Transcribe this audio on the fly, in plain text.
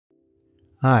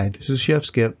Hi, this is Chef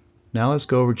Skip. Now let's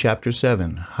go over Chapter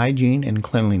 7, Hygiene and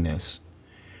Cleanliness.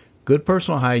 Good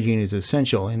personal hygiene is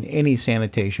essential in any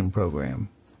sanitation program.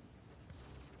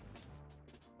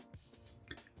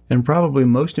 And probably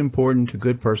most important to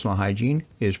good personal hygiene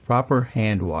is proper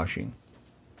hand washing.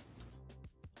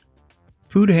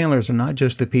 Food handlers are not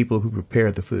just the people who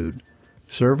prepare the food.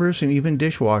 Servers and even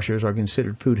dishwashers are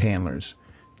considered food handlers.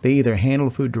 They either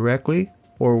handle food directly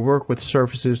or work with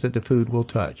surfaces that the food will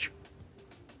touch.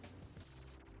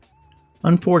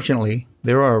 Unfortunately,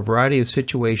 there are a variety of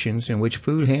situations in which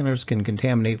food handlers can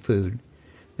contaminate food.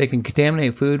 They can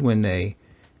contaminate food when they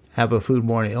have a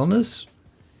foodborne illness,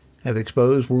 have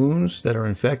exposed wounds that are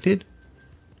infected,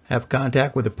 have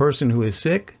contact with a person who is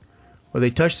sick, or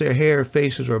they touch their hair,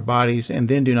 faces, or bodies and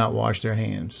then do not wash their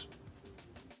hands.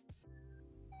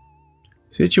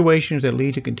 Situations that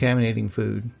lead to contaminating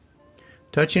food.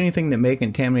 Touch anything that may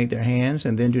contaminate their hands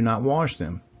and then do not wash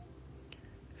them.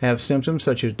 Have symptoms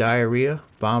such as diarrhea,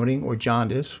 vomiting, or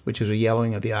jaundice, which is a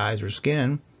yellowing of the eyes or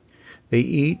skin. They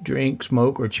eat, drink,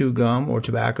 smoke, or chew gum or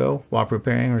tobacco while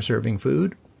preparing or serving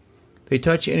food. They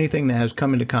touch anything that has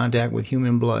come into contact with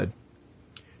human blood.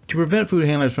 To prevent food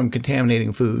handlers from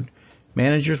contaminating food,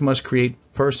 managers must create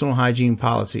personal hygiene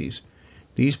policies.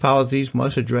 These policies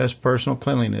must address personal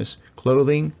cleanliness,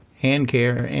 clothing, hand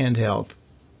care, and health.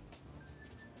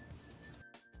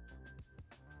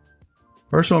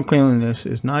 Personal cleanliness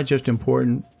is not just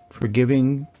important for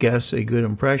giving guests a good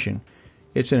impression.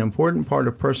 It's an important part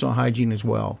of personal hygiene as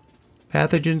well.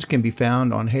 Pathogens can be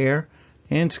found on hair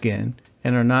and skin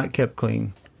and are not kept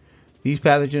clean. These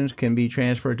pathogens can be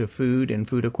transferred to food and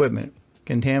food equipment,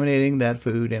 contaminating that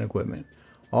food and equipment.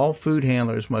 All food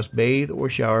handlers must bathe or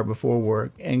shower before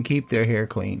work and keep their hair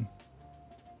clean.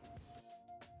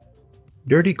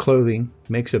 Dirty clothing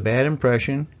makes a bad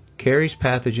impression, carries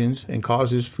pathogens, and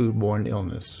causes foodborne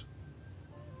illness.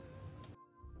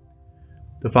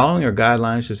 The following are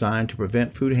guidelines designed to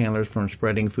prevent food handlers from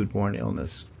spreading foodborne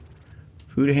illness.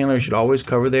 Food handlers should always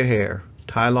cover their hair,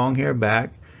 tie long hair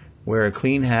back, wear a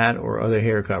clean hat or other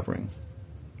hair covering.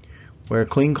 Wear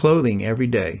clean clothing every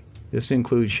day. This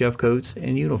includes chef coats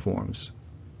and uniforms.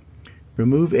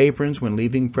 Remove aprons when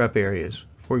leaving prep areas.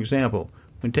 For example,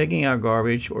 when taking out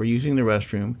garbage or using the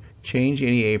restroom, change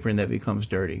any apron that becomes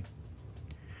dirty.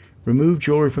 Remove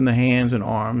jewelry from the hands and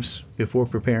arms before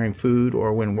preparing food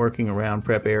or when working around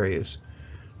prep areas.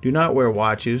 Do not wear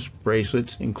watches,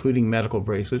 bracelets, including medical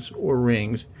bracelets, or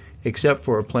rings, except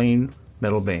for a plain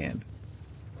metal band.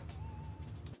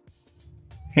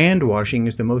 Hand washing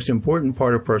is the most important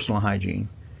part of personal hygiene.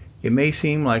 It may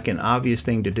seem like an obvious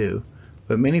thing to do,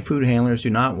 but many food handlers do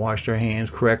not wash their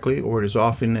hands correctly or as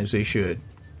often as they should.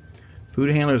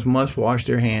 Food handlers must wash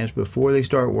their hands before they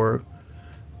start work.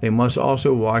 They must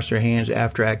also wash their hands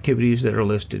after activities that are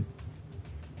listed,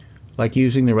 like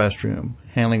using the restroom,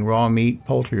 handling raw meat,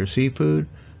 poultry, or seafood,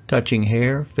 touching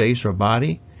hair, face, or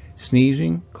body,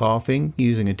 sneezing, coughing,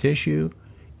 using a tissue,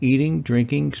 eating,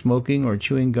 drinking, smoking, or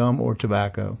chewing gum or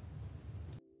tobacco.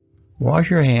 Wash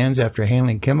your hands after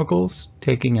handling chemicals,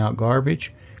 taking out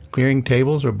garbage, clearing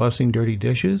tables or busting dirty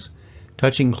dishes,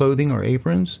 touching clothing or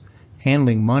aprons,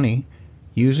 handling money,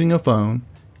 using a phone,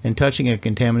 and touching a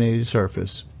contaminated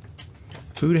surface.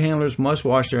 Food handlers must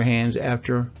wash their hands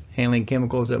after handling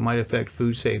chemicals that might affect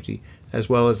food safety, as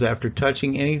well as after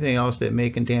touching anything else that may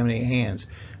contaminate hands,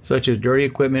 such as dirty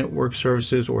equipment, work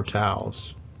surfaces, or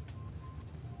towels.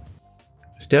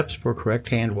 Steps for correct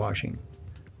hand washing.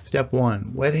 Step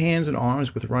 1. Wet hands and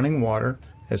arms with running water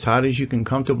as hot as you can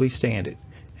comfortably stand it,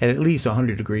 at least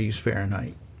 100 degrees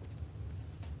Fahrenheit.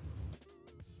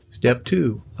 Step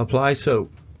 2. Apply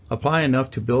soap. Apply enough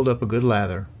to build up a good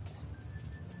lather.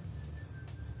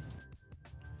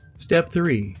 Step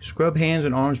 3. Scrub hands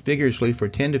and arms vigorously for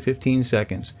 10 to 15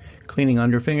 seconds, cleaning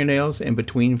under fingernails and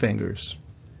between fingers.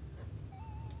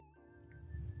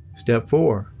 Step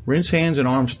 4. Rinse hands and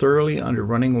arms thoroughly under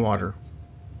running water.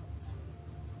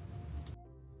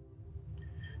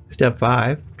 Step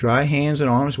 5. Dry hands and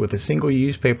arms with a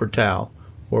single-use paper towel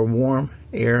or warm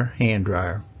air hand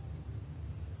dryer.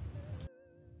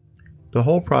 The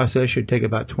whole process should take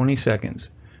about 20 seconds.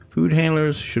 Food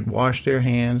handlers should wash their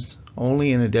hands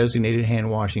only in a designated hand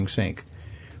washing sink.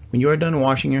 When you are done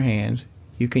washing your hands,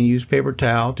 you can use paper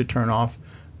towel to turn off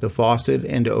the faucet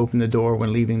and to open the door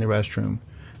when leaving the restroom.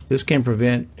 This can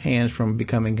prevent hands from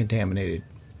becoming contaminated.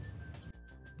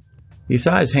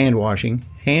 Besides hand washing,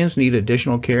 hands need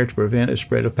additional care to prevent a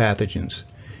spread of pathogens.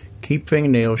 Keep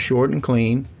fingernails short and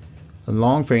clean, and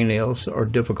long fingernails are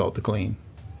difficult to clean.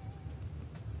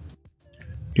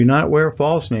 Do not wear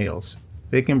false nails.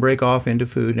 They can break off into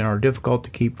food and are difficult to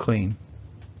keep clean.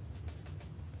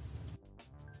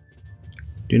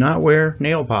 Do not wear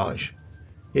nail polish.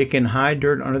 It can hide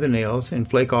dirt under the nails and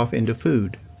flake off into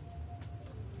food.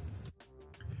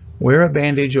 Wear a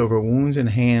bandage over wounds in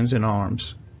hands and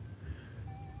arms.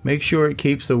 Make sure it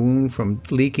keeps the wound from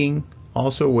leaking.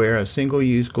 Also wear a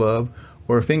single-use glove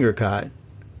or a finger cot,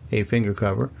 a finger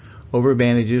cover, over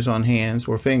bandages on hands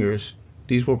or fingers.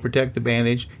 These will protect the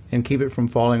bandage and keep it from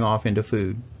falling off into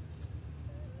food.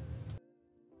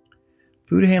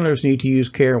 Food handlers need to use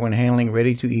care when handling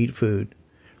ready-to-eat food.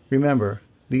 Remember,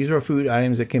 these are food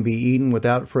items that can be eaten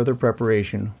without further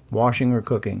preparation, washing, or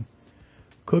cooking.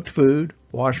 Cooked food,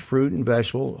 washed fruit and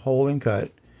vegetable, whole and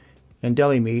cut, and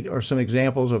deli meat are some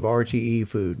examples of RTE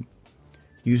food.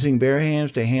 Using bare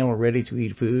hands to handle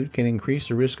ready-to-eat food can increase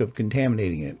the risk of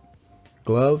contaminating it.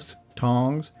 Gloves,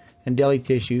 tongs, and deli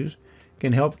tissues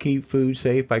can help keep food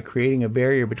safe by creating a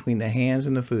barrier between the hands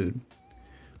and the food.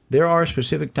 There are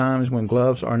specific times when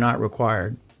gloves are not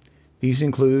required. These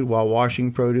include while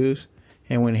washing produce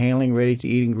and when handling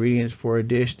ready-to-eat ingredients for a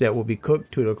dish that will be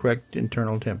cooked to the correct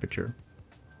internal temperature.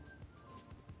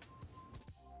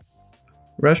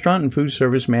 Restaurant and food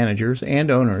service managers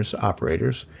and owners,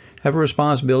 operators, have a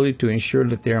responsibility to ensure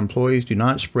that their employees do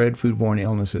not spread foodborne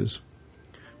illnesses.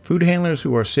 Food handlers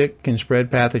who are sick can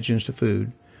spread pathogens to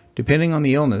food. Depending on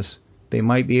the illness, they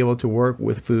might be able to work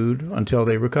with food until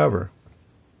they recover.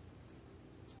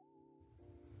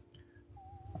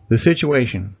 The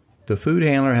situation: the food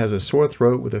handler has a sore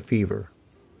throat with a fever.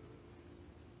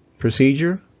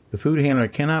 Procedure: the food handler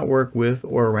cannot work with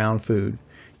or around food.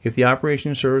 If the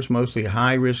operation serves mostly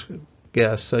high-risk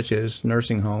guests, such as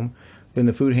nursing home, then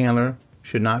the food handler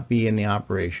should not be in the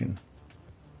operation.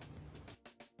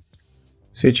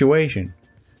 Situation: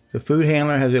 the food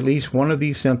handler has at least one of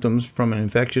these symptoms from an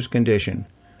infectious condition: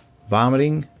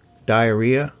 vomiting,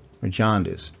 diarrhea, or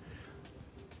jaundice.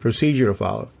 Procedure to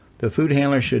follow: the food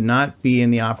handler should not be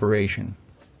in the operation.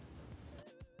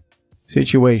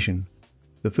 Situation: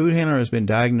 the food handler has been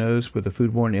diagnosed with a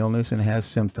foodborne illness and has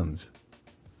symptoms.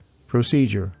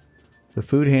 Procedure: the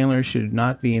food handler should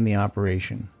not be in the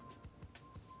operation.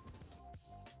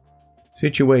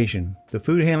 Situation: the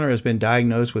food handler has been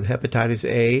diagnosed with hepatitis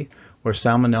A or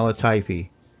Salmonella typhi.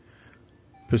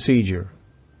 Procedure: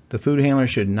 the food handler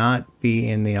should not be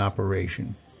in the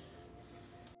operation.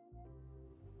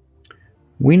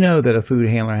 We know that a food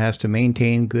handler has to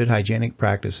maintain good hygienic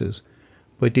practices,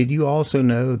 but did you also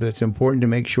know that it's important to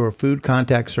make sure food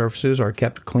contact surfaces are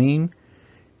kept clean?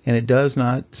 And it does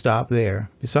not stop there.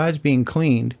 Besides being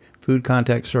cleaned, food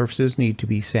contact surfaces need to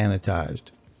be sanitized.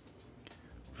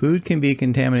 Food can be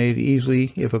contaminated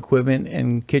easily if equipment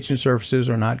and kitchen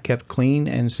surfaces are not kept clean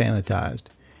and sanitized.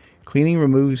 Cleaning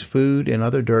removes food and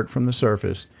other dirt from the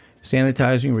surface.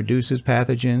 Sanitizing reduces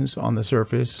pathogens on the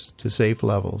surface to safe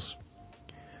levels.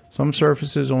 Some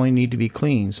surfaces only need to be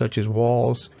cleaned, such as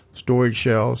walls, storage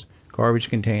shelves, garbage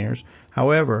containers.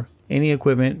 However, any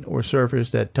equipment or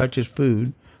surface that touches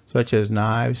food, such as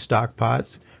knives, stock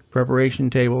pots, preparation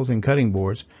tables, and cutting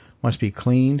boards, must be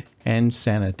cleaned and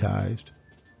sanitized.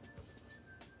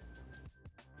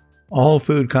 All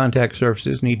food contact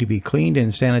surfaces need to be cleaned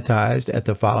and sanitized at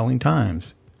the following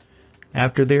times: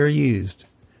 after they are used,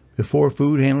 before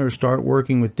food handlers start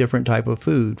working with different type of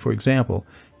food. For example,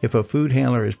 if a food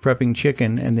handler is prepping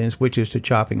chicken and then switches to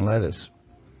chopping lettuce.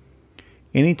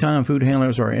 Anytime food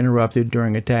handlers are interrupted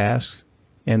during a task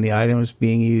and the items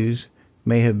being used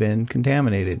may have been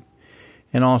contaminated,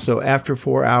 and also after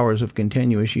 4 hours of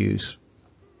continuous use.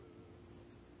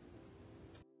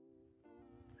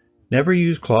 Never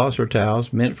use cloths or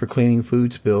towels meant for cleaning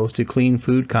food spills to clean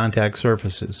food contact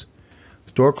surfaces.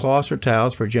 Store cloths or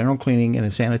towels for general cleaning in a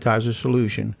sanitizer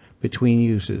solution between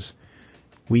uses.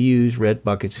 We use red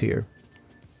buckets here.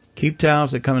 Keep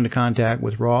towels that come into contact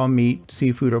with raw meat,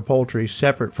 seafood, or poultry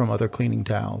separate from other cleaning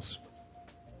towels.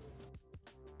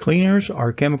 Cleaners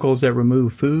are chemicals that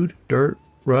remove food, dirt,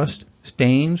 rust,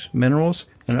 stains, minerals,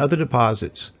 and other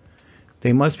deposits.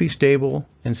 They must be stable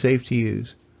and safe to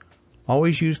use.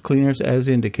 Always use cleaners as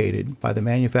indicated by the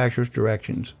manufacturer's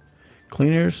directions.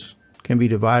 Cleaners can be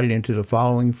divided into the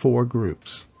following 4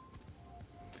 groups: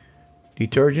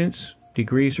 detergents,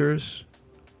 degreasers,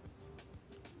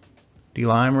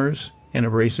 delimers, and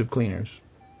abrasive cleaners.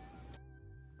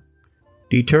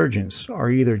 Detergents are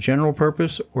either general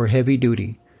purpose or heavy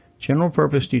duty. General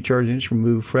purpose detergents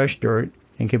remove fresh dirt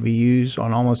and can be used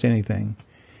on almost anything.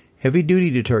 Heavy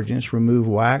duty detergents remove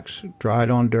wax,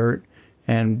 dried on dirt,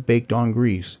 and baked on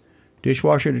grease.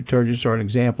 Dishwasher detergents are an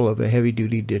example of a heavy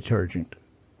duty detergent.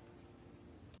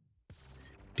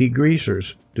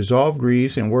 Degreasers dissolve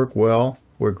grease and work well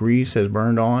where grease has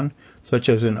burned on, such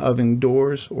as in oven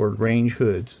doors or range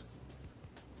hoods.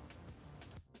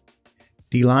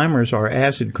 Delimers are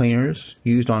acid cleaners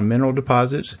used on mineral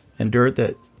deposits and dirt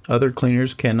that other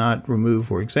cleaners cannot remove.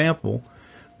 For example,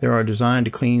 they are designed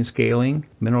to clean scaling,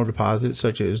 mineral deposits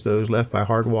such as those left by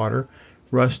hard water,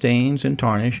 rust stains, and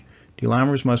tarnish.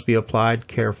 Delimers must be applied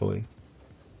carefully.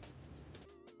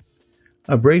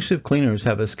 Abrasive cleaners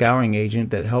have a scouring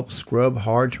agent that helps scrub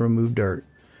hard to remove dirt.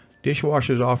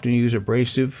 Dishwashers often use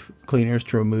abrasive cleaners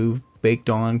to remove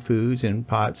baked-on foods in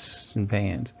pots and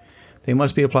pans. They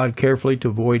must be applied carefully to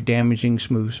avoid damaging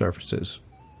smooth surfaces.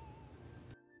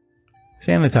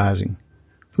 Sanitizing.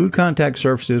 Food contact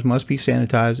surfaces must be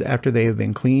sanitized after they have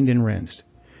been cleaned and rinsed.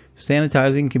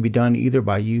 Sanitizing can be done either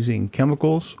by using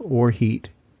chemicals or heat.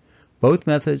 Both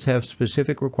methods have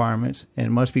specific requirements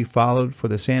and must be followed for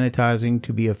the sanitizing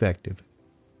to be effective.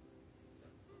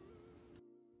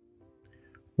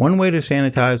 One way to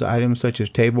sanitize items such as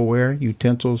tableware,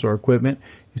 utensils, or equipment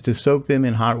is to soak them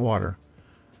in hot water.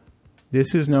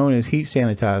 This is known as heat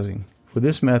sanitizing. For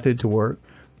this method to work,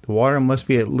 the water must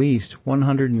be at least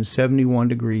 171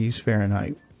 degrees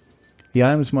Fahrenheit. The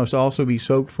items must also be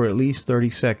soaked for at least 30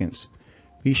 seconds.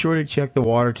 Be sure to check the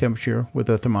water temperature with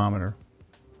a thermometer.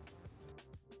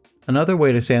 Another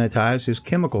way to sanitize is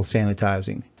chemical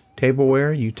sanitizing.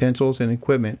 Tableware, utensils, and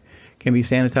equipment can be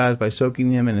sanitized by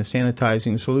soaking them in a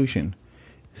sanitizing solution.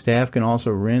 Staff can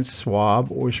also rinse,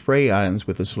 swab, or spray items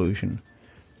with the solution.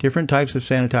 Different types of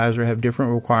sanitizer have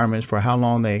different requirements for how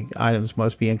long the items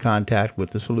must be in contact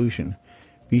with the solution.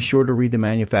 Be sure to read the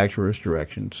manufacturer's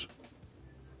directions.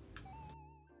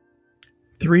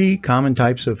 3 common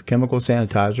types of chemical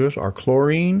sanitizers are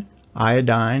chlorine,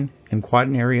 iodine, and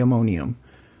quaternary ammonium,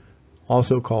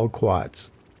 also called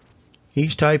quats.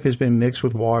 Each type has been mixed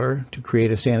with water to create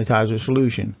a sanitizer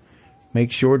solution.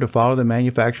 Make sure to follow the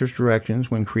manufacturer's directions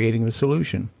when creating the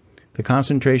solution. The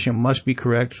concentration must be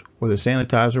correct or the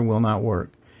sanitizer will not work,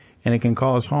 and it can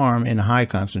cause harm in high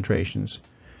concentrations.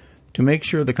 To make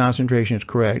sure the concentration is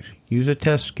correct, use a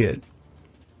test kit.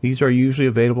 These are usually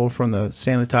available from the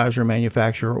sanitizer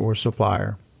manufacturer or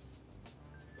supplier.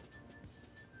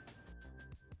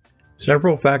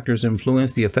 Several factors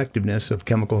influence the effectiveness of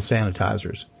chemical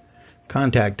sanitizers.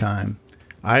 Contact time.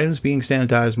 Items being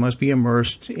sanitized must be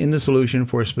immersed in the solution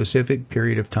for a specific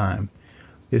period of time.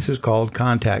 This is called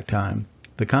contact time.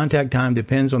 The contact time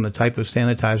depends on the type of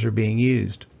sanitizer being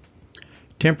used.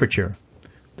 Temperature.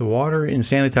 The water in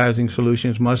sanitizing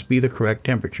solutions must be the correct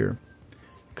temperature.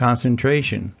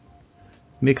 Concentration.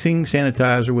 Mixing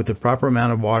sanitizer with the proper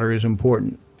amount of water is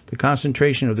important. The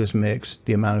concentration of this mix,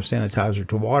 the amount of sanitizer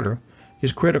to water,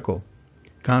 is critical.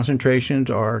 Concentrations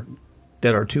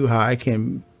that are too high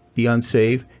can be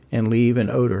unsafe and leave an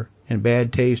odor and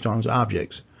bad taste on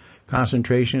objects.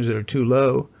 Concentrations that are too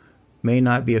low may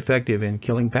not be effective in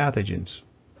killing pathogens.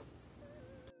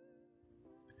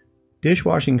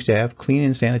 Dishwashing staff clean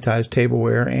and sanitize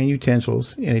tableware and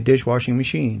utensils in a dishwashing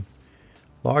machine.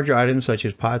 Larger items such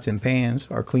as pots and pans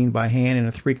are cleaned by hand in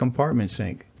a 3-compartment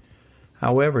sink.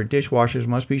 However, dishwashers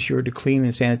must be sure to clean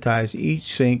and sanitize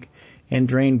each sink and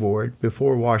drain board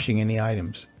before washing any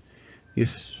items. It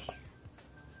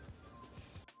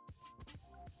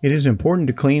is important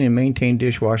to clean and maintain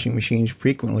dishwashing machines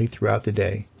frequently throughout the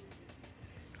day.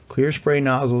 Clear spray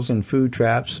nozzles and food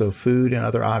traps of food and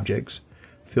other objects.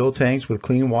 Fill tanks with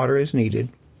clean water as needed.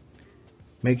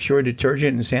 Make sure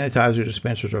detergent and sanitizer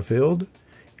dispensers are filled.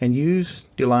 And use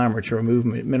delimer to remove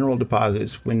mineral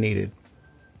deposits when needed.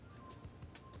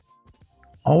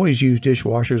 Always use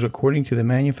dishwashers according to the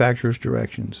manufacturer's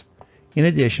directions. In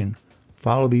addition,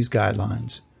 follow these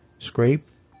guidelines. Scrape,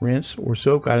 rinse, or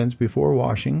soak items before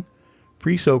washing.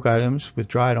 Pre-soak items with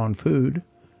dried-on food.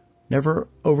 Never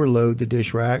overload the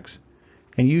dish racks.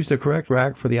 And use the correct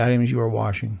rack for the items you are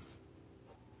washing.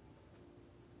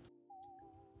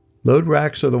 Load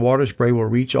racks so the water spray will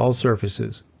reach all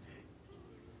surfaces.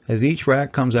 As each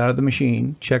rack comes out of the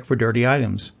machine, check for dirty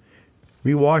items.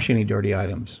 Rewash any dirty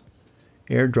items.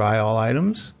 Air dry all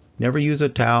items. Never use a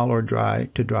towel or dry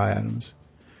items.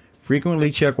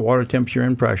 Frequently check water temperature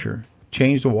and pressure.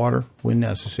 Change the water when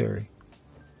necessary.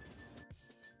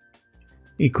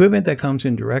 Equipment that comes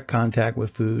in direct contact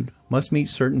with food must meet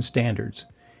certain standards.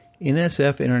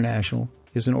 NSF International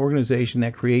is an organization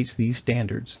that creates these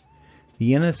standards.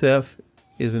 The NSF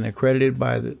is accredited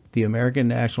by the American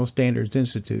National Standards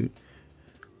Institute,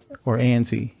 or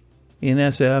ANSI.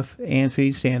 NSF,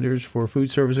 ANSI standards for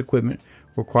food service equipment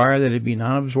require that it be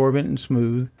non-absorbent and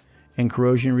smooth and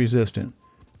corrosion resistant.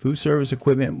 Food service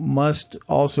equipment must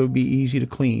also be easy to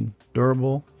clean,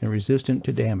 durable, and resistant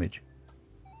to damage.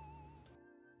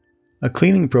 A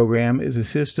cleaning program is a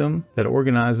system that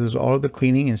organizes all of the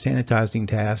cleaning and sanitizing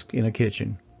tasks in a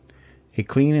kitchen. A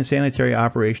clean and sanitary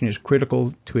operation is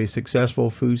critical to a successful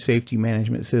food safety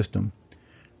management system.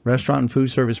 Restaurant and food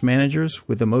service managers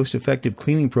with the most effective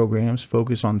cleaning programs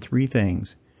focus on three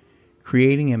things: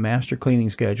 creating a master cleaning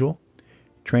schedule,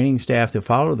 training staff to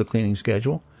follow the cleaning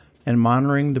schedule, and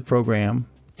monitoring the program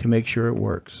to make sure it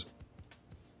works.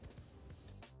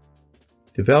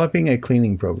 Developing a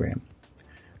cleaning program.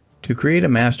 To create a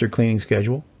master cleaning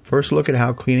schedule, first look at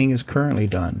how cleaning is currently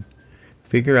done.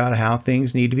 Figure out how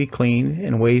things need to be cleaned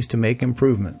and ways to make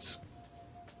improvements.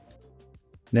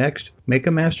 Next, make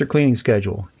a master cleaning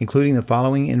schedule, including the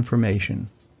following information: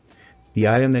 the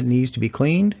item that needs to be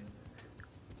cleaned,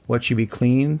 what should be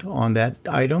cleaned on that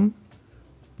item,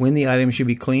 when the item should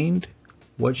be cleaned,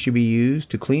 what should be used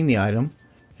to clean the item,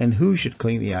 and who should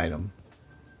clean the item.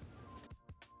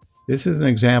 This is an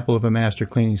example of a master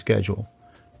cleaning schedule.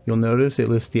 You'll notice it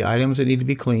lists the items that need to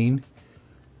be cleaned,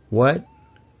 what,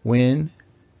 when,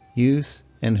 use,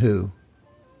 and who.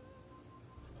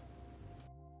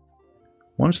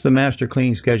 Once the master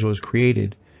cleaning schedule is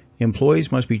created,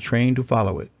 employees must be trained to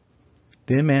follow it.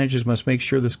 Then managers must make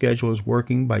sure the schedule is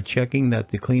working by checking that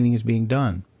the cleaning is being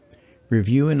done.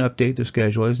 Review and update the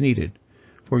schedule as needed.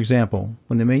 For example,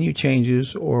 when the menu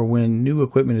changes or when new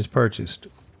equipment is purchased.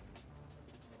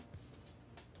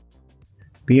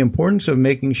 The importance of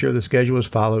making sure the schedule is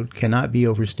followed cannot be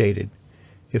overstated.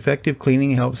 Effective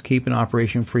cleaning helps keep an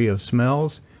operation free of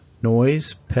smells,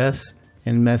 noise, pests,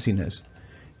 and messiness.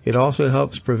 It also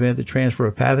helps prevent the transfer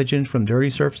of pathogens from dirty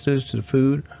surfaces to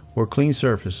food or clean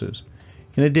surfaces.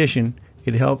 In addition,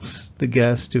 it helps the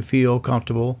guests to feel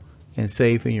comfortable and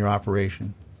safe in your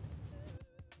operation.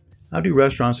 How do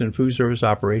restaurants and food service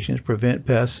operations prevent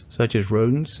pests such as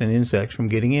rodents and insects from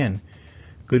getting in?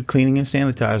 Good cleaning and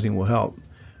sanitizing will help,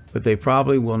 but they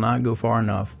probably will not go far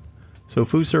enough. So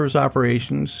food service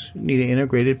operations need an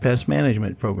integrated pest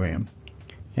management program.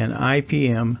 An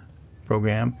IPM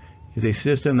program is a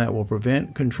system that will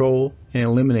prevent, control, and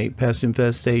eliminate pest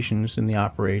infestations in the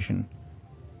operation.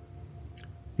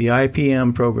 The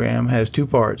IPM program has two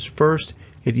parts. First,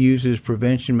 it uses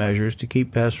prevention measures to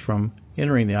keep pests from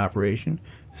entering the operation.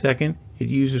 Second, it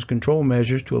uses control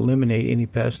measures to eliminate any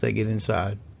pests that get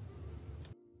inside.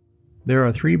 There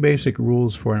are three basic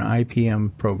rules for an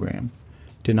IPM program.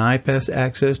 Deny pest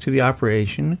access to the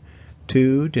operation.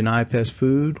 2, deny pest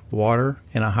food, water,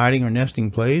 and a hiding or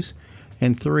nesting place.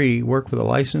 And 3, work with a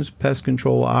licensed pest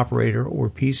control operator or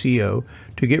PCO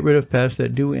to get rid of pests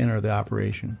that do enter the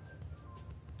operation.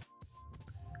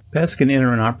 Pests can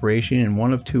enter an operation in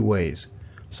one of two ways.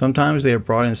 Sometimes they are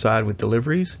brought inside with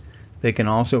deliveries. They can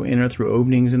also enter through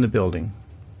openings in the building.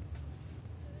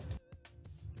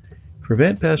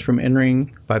 Prevent pests from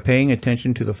entering by paying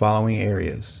attention to the following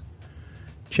areas.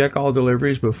 Check all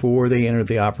deliveries before they enter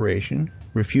the operation.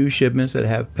 Refuse shipments that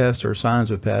have pests or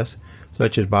signs of pests,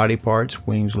 such as body parts,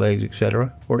 wings, legs,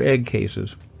 etc., or egg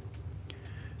cases.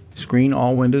 Screen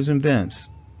all windows and vents,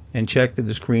 and check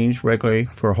the screens regularly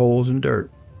for holes and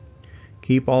dirt.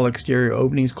 Keep all exterior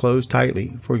openings closed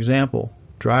tightly. For example,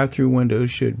 drive-through windows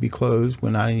should be closed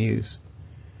when not in use.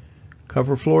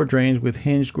 Cover floor drains with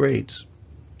hinged grates.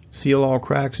 Seal all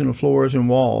cracks in the floors and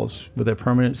walls with a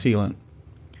permanent sealant.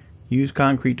 Use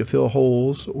concrete to fill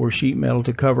holes or sheet metal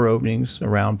to cover openings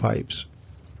around pipes.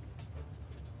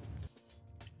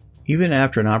 Even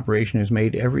after an operation has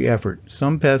made every effort,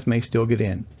 some pests may still get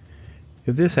in.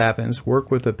 If this happens,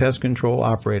 work with a pest control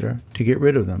operator to get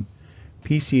rid of them.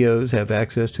 PCOs have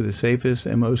access to the safest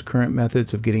and most current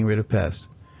methods of getting rid of pests.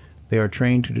 They are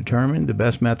trained to determine the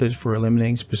best methods for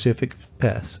eliminating specific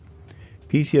pests.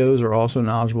 PCOs are also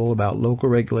knowledgeable about local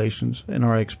regulations and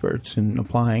are experts in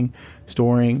applying,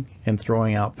 storing, and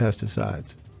throwing out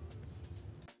pesticides.